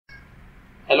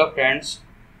Hello friends,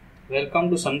 welcome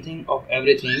to Something of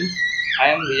Everything.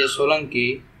 I am Vijay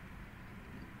Solanki.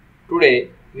 Today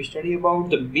we study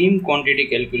about the beam quantity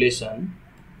calculation.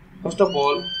 First of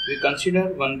all, we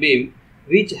consider one beam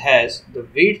which has the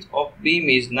width of beam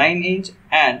is 9 inch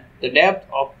and the depth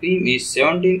of beam is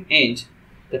 17 inch.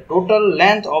 The total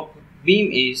length of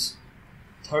beam is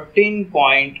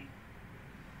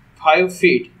 13.5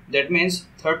 feet, that means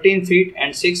 13 feet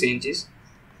and 6 inches.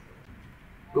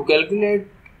 To calculate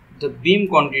the beam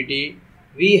quantity,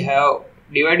 we have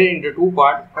divided into two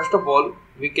parts. First of all,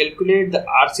 we calculate the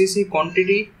RCC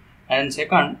quantity and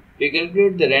second, we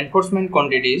calculate the reinforcement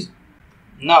quantities.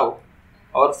 Now,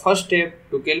 our first step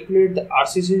to calculate the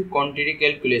RCC quantity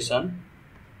calculation.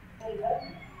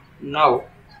 Now,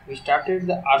 we started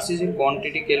the RCC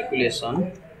quantity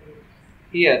calculation.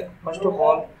 Here, first of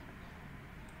all,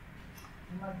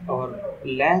 our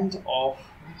length of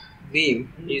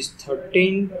beam is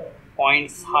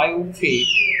 13.5 feet.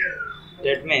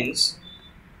 That means,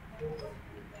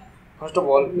 first of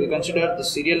all, we consider the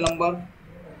serial number,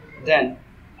 then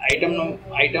item,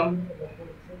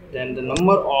 then the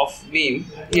number of beam.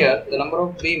 Here, the number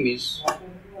of beam is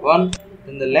 1.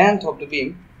 Then the length of the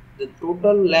beam. The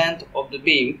total length of the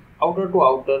beam, outer to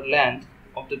outer length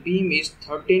of the beam is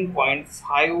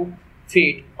 13.5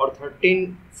 feet or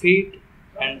 13 feet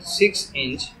and 6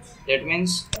 inch. That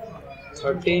means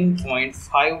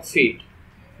 13.5 feet.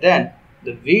 Then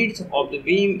the width of the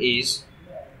beam is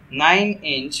 9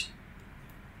 inch.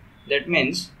 That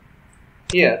means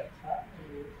here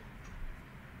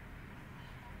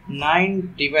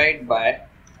 9 divided by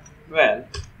 12.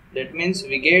 That means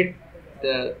we get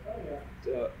the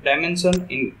dimension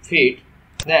in feet.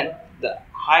 Then the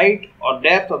height or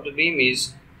depth of the beam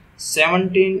is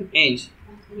 17 inch.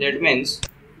 That means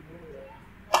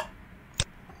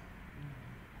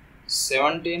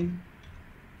 17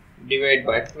 divided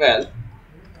by 12.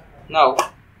 Now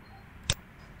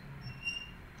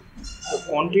the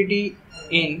quantity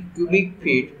in cubic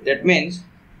feet, that means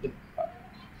the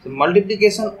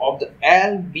multiplication of the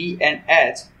L, B and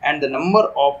H and the number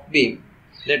of beam.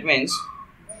 That means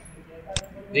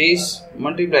this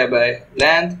multiplied by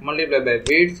length, multiplied by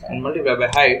width and multiplied by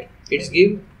height. It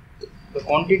gives the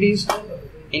quantities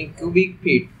in cubic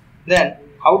feet. Then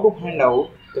how to find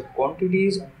out the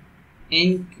quantities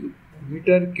in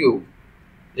meter cube?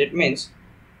 That means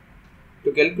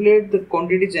to calculate the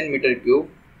quantities in meter cube,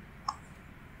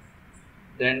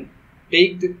 then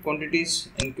take the quantities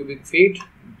in cubic feet,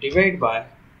 divide by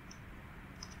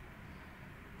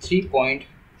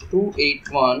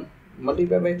 3.281,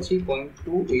 multiply by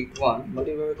 3.281,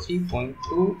 multiply by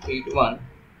 3.281.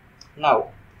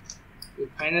 Now we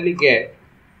finally get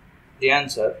the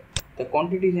answer. The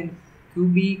quantities in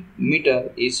cubic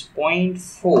meter is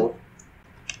 0.4.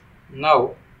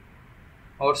 Now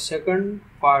our second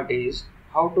part is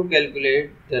how to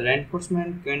calculate the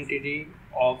reinforcement quantity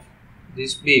of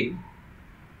this beam.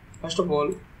 First of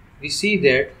all, we see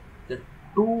that the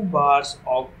two bars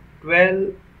of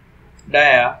 12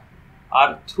 dia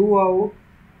are through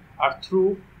at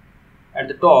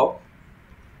the top.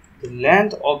 The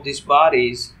length of this bar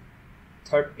is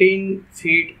 13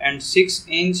 feet and 6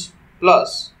 inch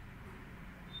plus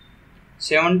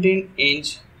 17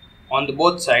 inch on the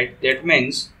both sides. That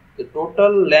means the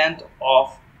total length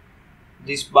of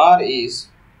this bar is,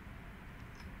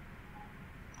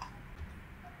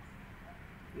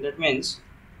 that means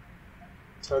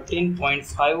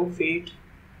 13.5 feet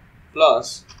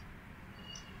plus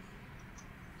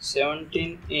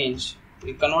 17 inch,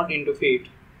 we convert into feet,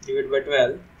 divided by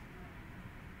 12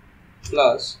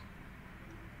 plus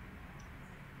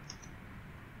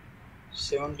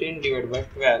 17 divided by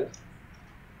 12,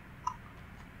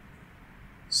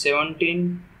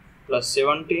 17 plus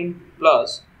 17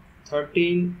 plus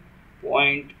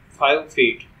 13.5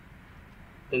 feet.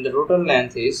 Then the total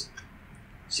length is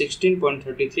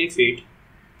 16.33 feet.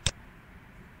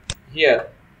 Here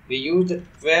we use the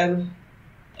 12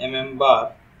 mm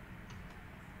bar.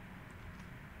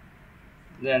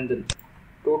 Then the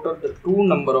total, the two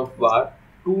number of 12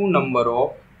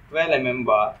 mm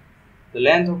bar. The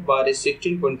length of bar is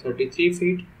 16.33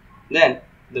 feet. Then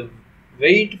the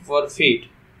weight per feet.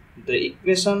 The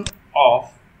equation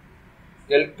of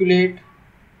calculate,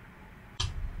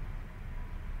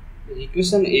 the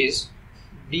equation is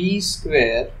d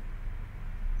square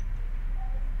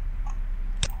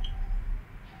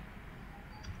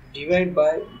divided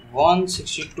by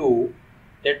 162.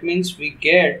 That means we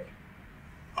get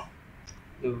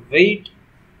the weight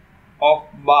of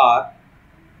bar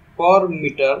per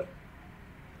meter.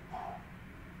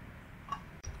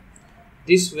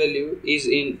 This value is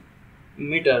in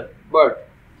meter, but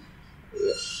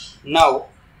Now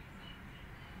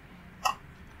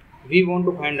we want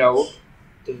to find out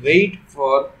the weight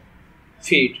for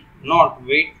feet, not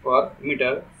weight per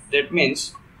meter. That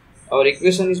means our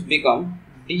equation is become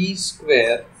d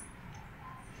square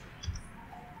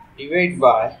divided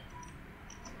by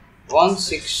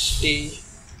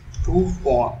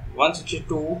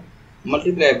 162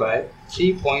 multiplied by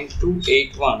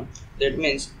 3.281. That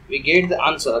means we get the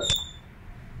answer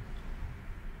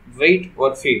weight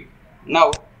per feet.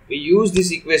 Now we use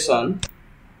this equation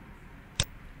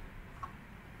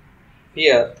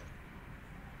here.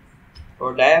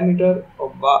 Our diameter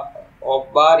of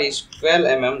bar is 12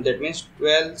 mm. That means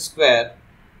 12 square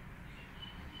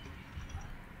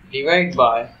divided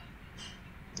by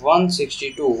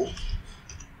 162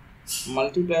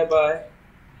 multiplied by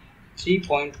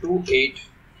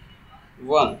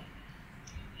 3.281.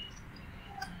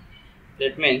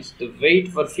 That means the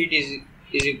weight per feet is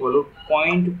equal to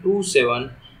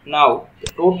 0.27. Now the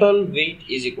total weight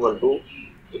is equal to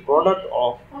the product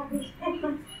of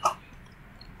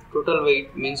total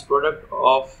weight means product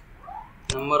of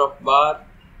number of bar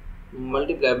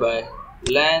multiplied by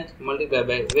length multiplied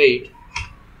by weight.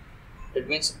 That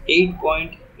means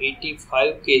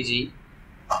 8.85 kg.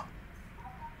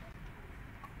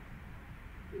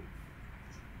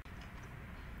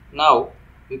 Now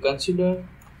we consider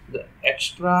the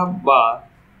extra bar,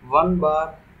 one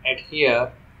bar at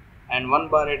here and one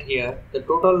bar at here. The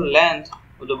total length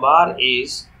of the bar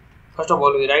is, first of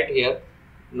all we write here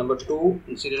number 2,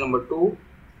 in serial number 2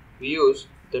 we use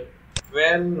the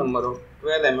 12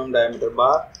 mm diameter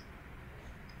bar.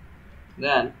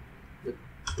 Then the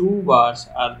 2 bars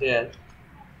are there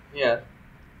here.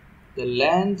 The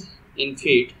length in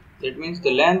feet, that means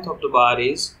the length of the bar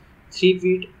is 3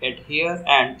 feet at here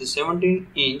and the 17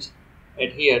 inch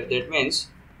at here. That means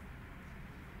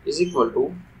is equal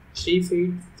to 3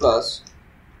 feet plus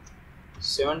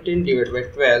 17 divided by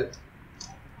 12.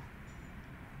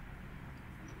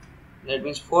 That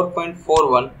means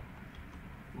 4.41.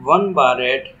 1 bar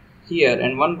at here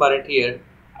and 1 bar at here.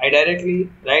 I directly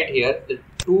write here the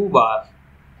 2 bar.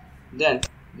 Then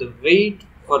the weight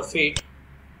for feet,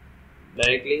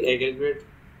 directly I calculate.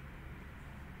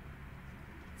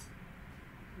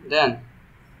 Then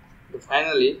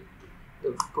finally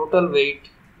the total weight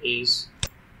is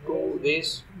 2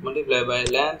 this multiplied by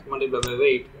length multiplied by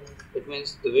weight. That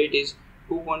means the weight is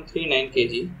 2.39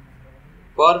 kg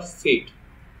per feet.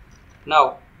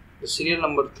 Now the serial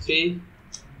number 3,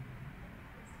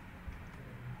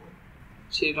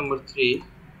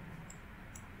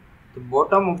 the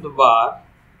bottom of the bar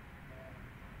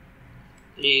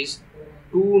is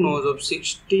 2 nose of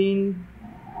 16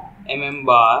 mm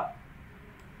bar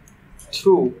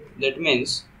through. That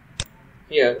means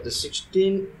here the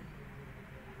 16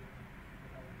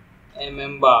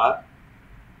 mm bar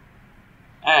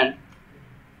and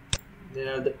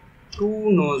there are the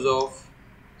 2 nose of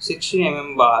 16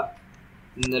 mm bar.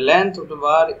 The length of the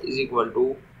bar is equal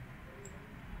to,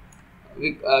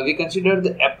 we consider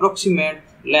the approximate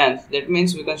length. That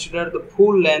means we consider the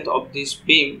full length of this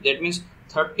beam. That means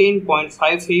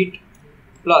 13.5 feet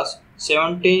plus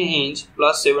 17 inch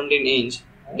plus 17 inch.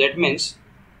 That means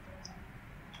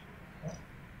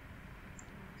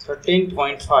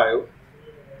 13.5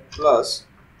 plus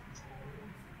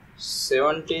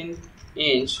 17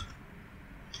 inch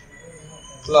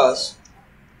plus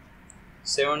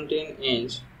 17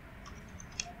 inch.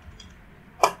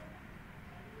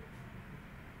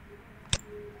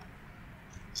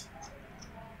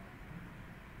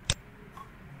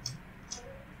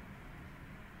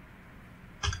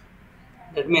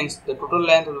 That means the total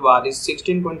length of the bar is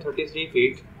 16.33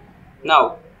 feet.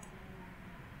 Now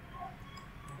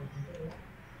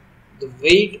the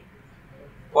weight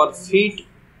per feet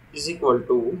is equal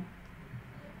to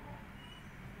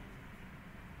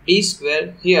d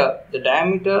square. Here the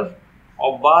diameter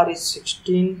of bar is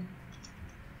 16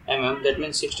 mm. That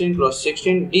means 16 cross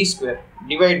 16 d square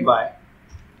divided by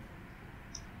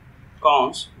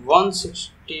counts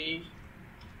 162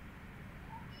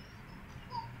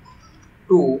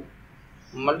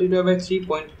 multiplied by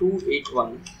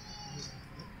 3.281.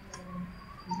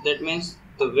 That means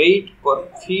the weight per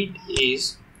feet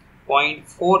is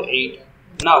 0.48.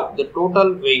 Now the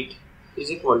total weight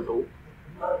is equal to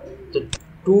the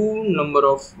 2 number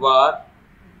of bar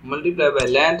multiplied by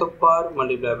length of bar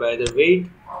multiplied by the weight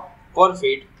per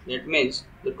feet. That means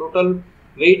the total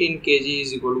weight in kg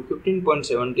is equal to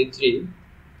 15.73.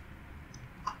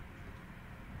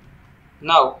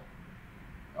 Now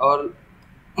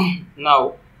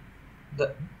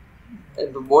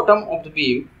at the bottom of the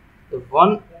beam, the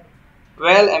 12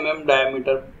 mm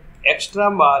diameter extra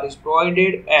bar is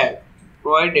provided at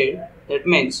provided. That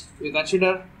means we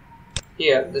consider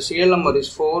here the serial number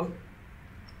is 4,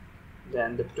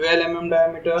 then the 12 mm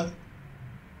diameter,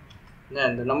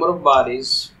 then the number of bar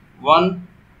is 1,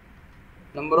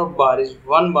 number of bar is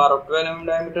 1 bar of 12 mm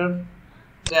diameter,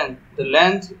 then the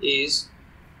length is,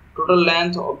 total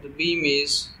length of the beam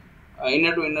is,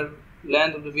 inner to inner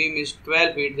length of the beam is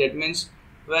 12 feet. That means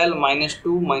 12 minus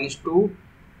 2 minus 2,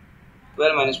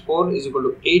 12 minus 4 is equal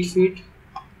to 8 feet.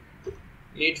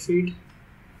 8 feet.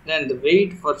 Then the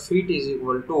weight for feet is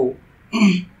equal to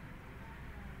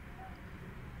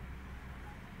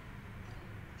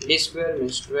d square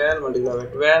means 12 multiplied by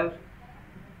 12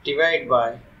 divided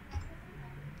by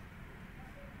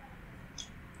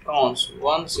counts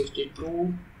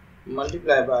 162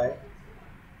 multiplied by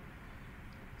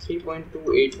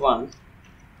 3.281,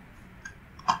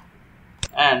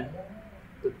 and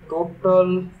the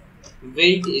total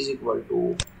weight is equal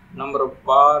to number of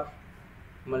bar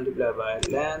multiplied by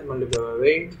length multiplied by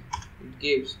weight. It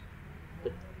gives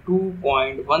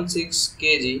 2.16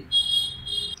 kg.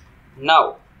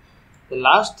 Now the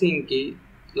last thing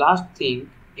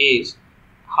is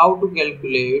how to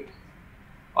calculate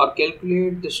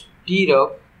the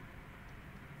stirrup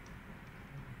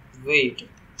weight.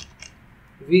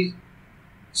 We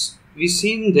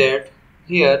seen that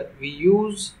here we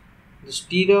use the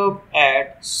stirrup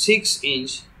at 6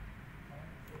 inch.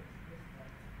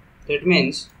 That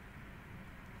means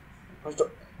first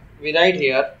we write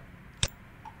here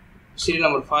serial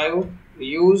number 5, we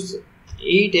use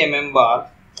 8 mm bar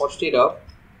for stirrup.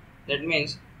 That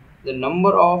means the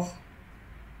number of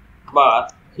bar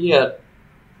here,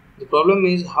 the problem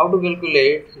is how to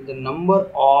calculate the number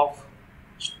of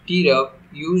stirrup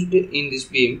used in this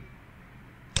beam.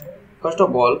 First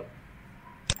of all,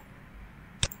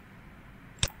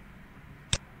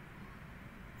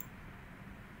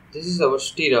 this is our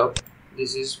stirrup,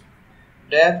 this is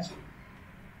depth,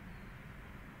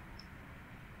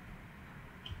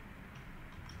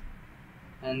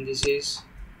 and this is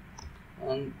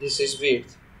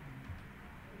width.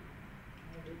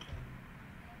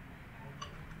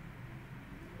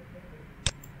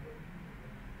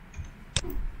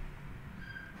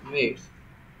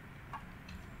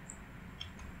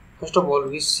 First of all,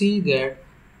 we see that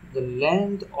the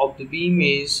length of the beam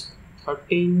is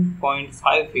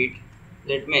 13.5 feet.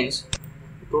 That means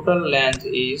total length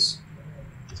is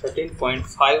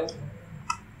 13.5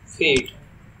 feet.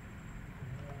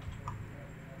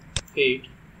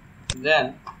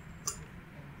 Then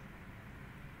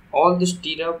all the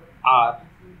stirrup are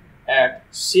at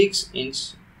 6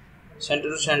 inch center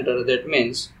to center. That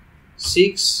means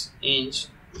 6 inch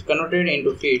is converted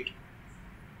into feet.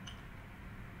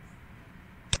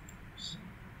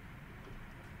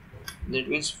 That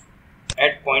means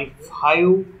at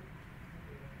 0.5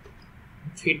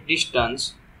 feet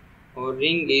distance our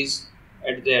ring is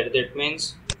at there. That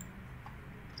means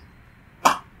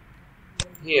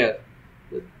here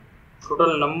the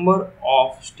total number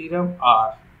of stirrup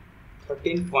are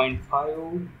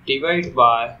 13.5 divided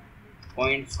by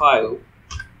 0.5.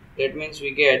 That means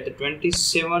we get the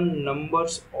 27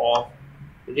 numbers of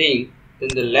ring. Then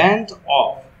the length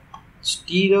of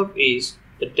stirrup is,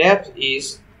 the depth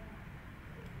is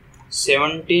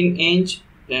 17 inch,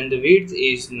 then the width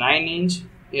is 9 inch.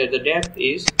 Here the depth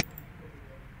is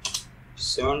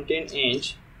 17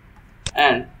 inch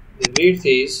and the width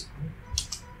is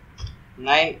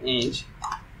 9 inch.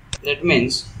 That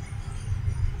means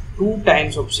 2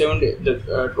 times of 17,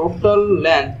 the total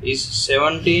length is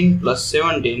 17 plus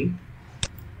 17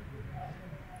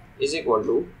 is equal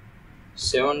to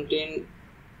 17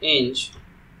 inch.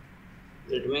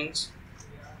 That means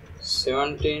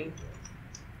 17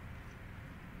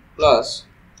 plus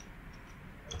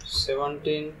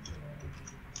 17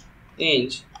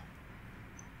 inch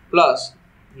plus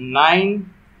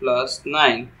 9 plus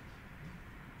 9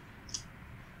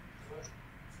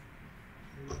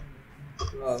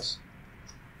 plus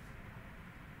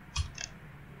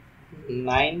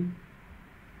 9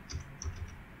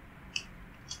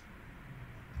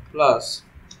 plus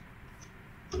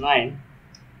 9.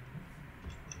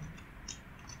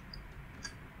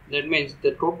 That means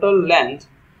the total length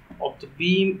of the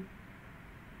beam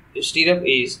stirrup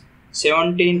is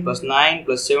 17 plus 9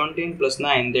 plus 17 plus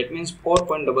 9. That means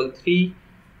 4.33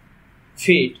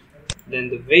 feet. Then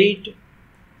the weight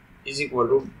is equal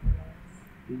to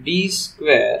d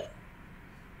square.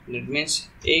 That means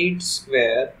 8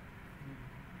 square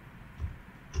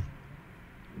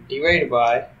divided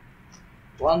by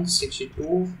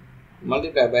 162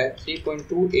 multiplied by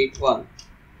 3.281.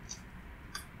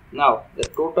 Now the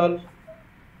total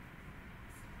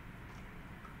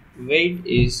weight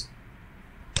is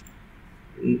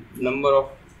number of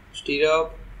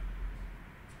stirrup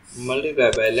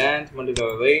multiplied by length multiplied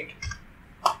by weight,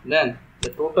 then the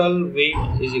total weight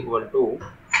is equal to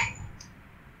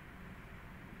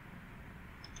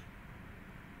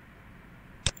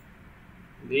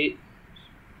this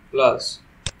plus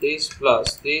this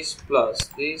plus this plus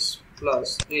this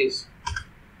plus this.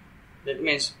 That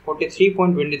means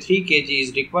 43.23 kg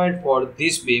is required for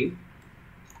this beam,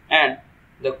 and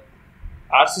the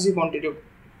RCC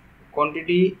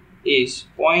quantity is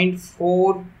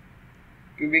 0.4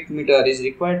 cubic meter is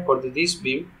required for this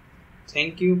beam.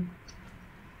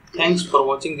 Thanks for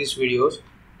watching these videos.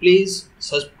 Please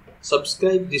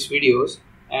subscribe these videos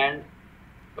and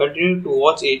continue to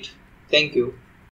watch it. Thank you.